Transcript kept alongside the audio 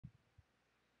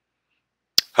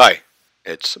Hi,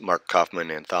 it's Mark Kaufman,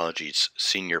 Anthology's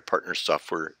Senior Partner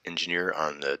Software Engineer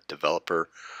on the Developer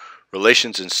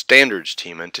Relations and Standards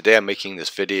team, and today I'm making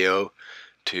this video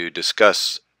to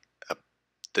discuss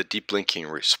the deep linking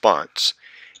response.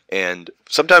 And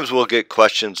sometimes we'll get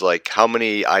questions like, how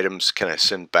many items can I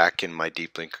send back in my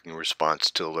deep linking response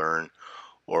to Learn,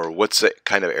 or what's the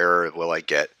kind of error will I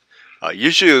get?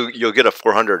 Usually you'll get a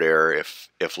 400 error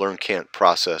if Learn can't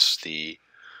process the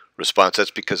response.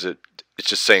 That's because it's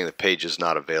just saying the page is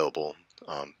not available.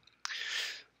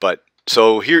 But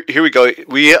so here we go.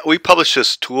 We published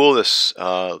this tool, this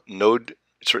Node.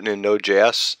 It's written in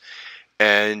Node.js,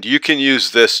 and you can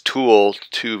use this tool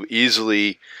to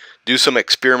easily do some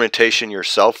experimentation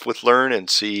yourself with Learn and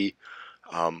see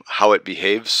how it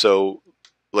behaves. So,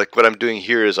 like what I'm doing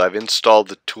here is I've installed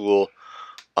the tool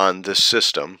on this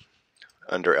system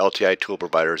under LTI tool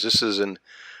providers. This is an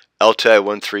LTI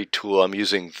 1.3 tool. I'm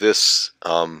using this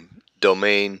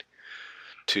domain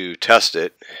to test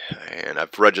it, and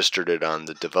I've registered it on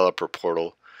the developer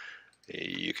portal.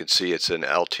 You can see it's an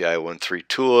LTI 1.3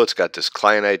 tool. It's got this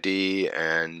client ID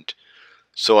and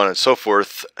so on and so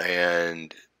forth.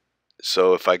 And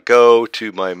so if I go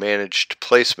to my managed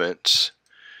placements,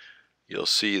 you'll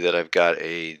see that I've got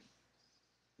a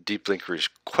deep link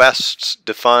requests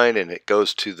defined, and it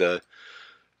goes to the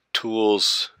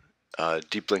tools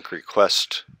deep link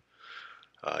request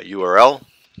URL.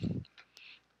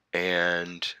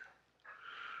 And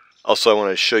also I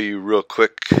want to show you real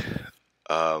quick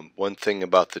one thing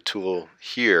about the tool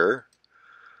here.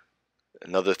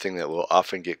 Another thing that we'll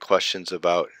often get questions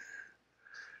about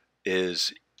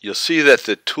is you'll see that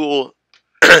the tool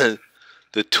the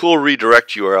tool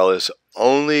redirect URL is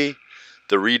only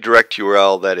the redirect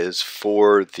URL that is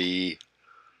for the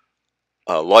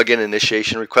login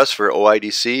initiation request for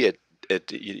OIDC.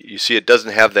 You see it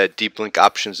doesn't have that deep link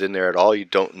options in there at all. You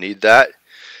don't need that.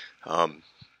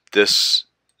 This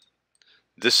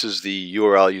is the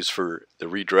URL used for the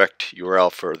redirect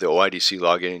URL for the OIDC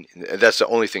login, and that's the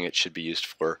only thing it should be used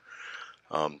for.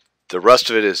 The rest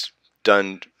of it is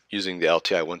done using the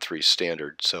LTI 1.3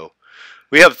 standard. So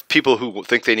we have people who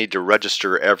think they need to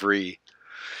register every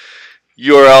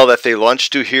URL that they launch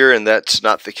to here, and that's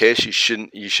not the case. You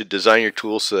should design your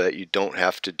tool so that you don't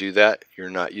have to do that. You're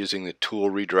not using the tool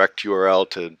redirect URL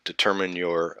to determine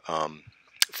your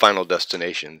final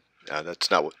destination. That's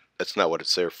not what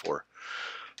it's there for.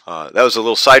 That was a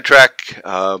little sidetrack,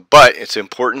 but it's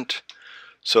important.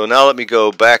 So now let me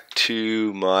go back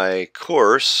to my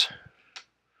course,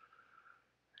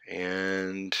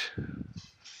 and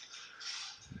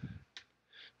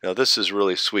now this is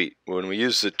really sweet. When we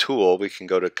use the tool, we can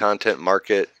go to Content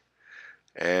Market,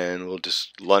 and we'll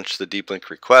just launch the deep link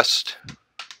request.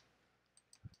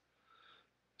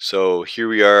 So here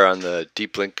we are on the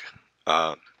deep link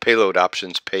payload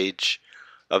options page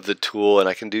of the tool, and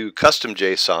I can do custom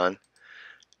JSON,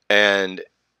 and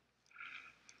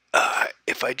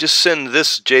if I just send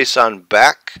this JSON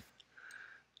back,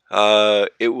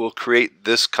 it will create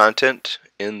this content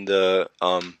in the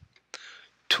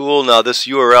tool. Now this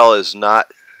URL is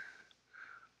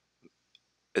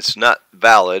not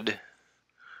valid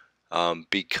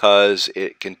because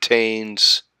it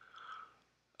contains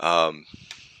a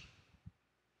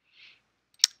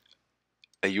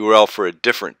URL for a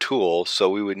different tool, so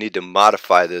we would need to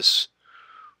modify this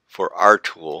for our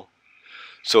tool.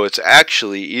 So it's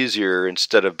actually easier,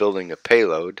 instead of building a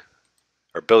payload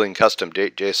or building custom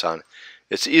JSON,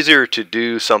 it's easier to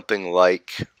do something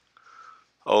like,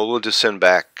 we'll just send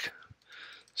back,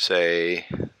 say,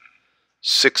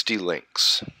 60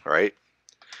 links. All right.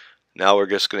 Now we're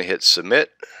just going to hit submit.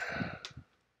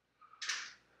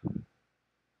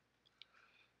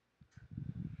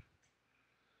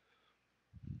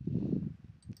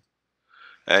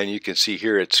 And you can see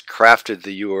here it's crafted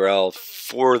the URL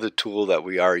for the tool that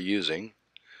we are using.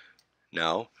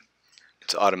 Now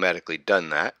it's automatically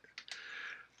done that.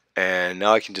 And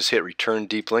now I can just hit return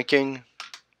deep linking.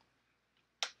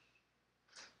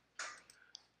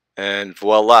 And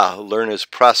voila, Learn has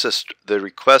processed the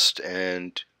request,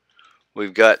 and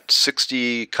we've got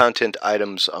 60 content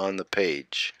items on the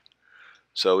page.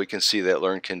 So we can see that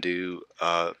Learn can do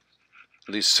at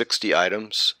least 60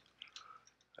 items.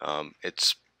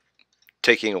 It's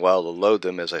taking a while to load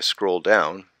them as I scroll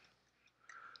down,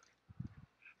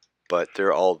 but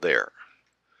they're all there.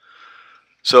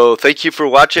 So thank you for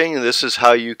watching. This is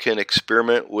how you can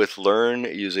experiment with Learn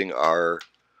using our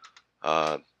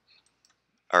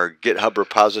GitHub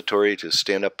repository to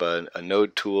stand up a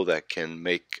Node tool that can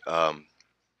be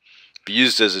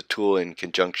used as a tool in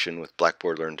conjunction with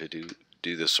Blackboard Learn to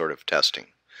do this sort of testing.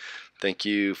 Thank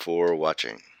you for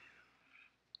watching.